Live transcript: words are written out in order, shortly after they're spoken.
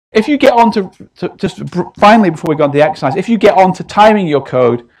if you get on to just finally before we go on to the exercise, if you get on to timing your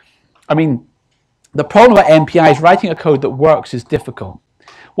code, I mean, the problem about MPI is writing a code that works is difficult.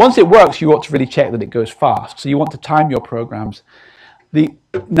 Once it works, you ought to really check that it goes fast. So you want to time your programs. The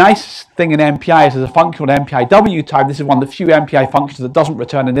nice thing in MPI is there's a function called MPI W time. This is one of the few MPI functions that doesn't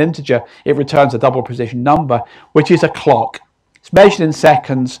return an integer. It returns a double precision number, which is a clock. It's measured in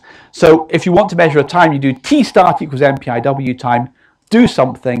seconds. So if you want to measure a time, you do T start equals MPI W time, do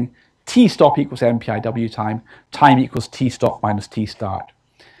something, T stop equals MPI W time, time equals T stop minus T start.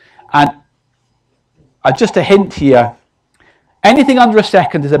 And just a hint here, anything under a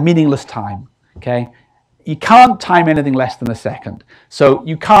second is a meaningless time, okay? You can't time anything less than a second. So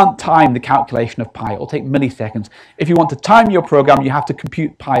you can't time the calculation of pi. It'll take milliseconds. If you want to time your program, you have to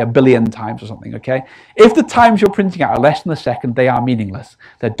compute pi 1 billion times or something, okay? If the times you're printing out are less than a second, they are meaningless.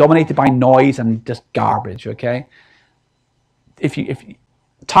 They're dominated by noise and just garbage, okay? If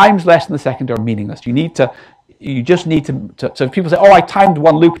times less than a second are meaningless. You just need to, so if people say, oh, I timed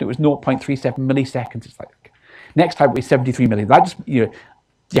one loop and it was 0.37 milliseconds, it's like, okay. Next time it was 73 million. That just, you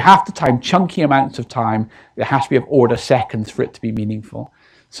have to time chunky amounts of time. It has to be of order seconds for it to be meaningful.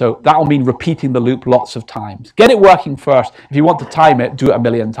 So that will mean repeating the loop lots of times. Get it working first. If you want to time it, do it 1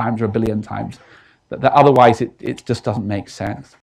 million times or 1 billion times. Otherwise, it just doesn't make sense.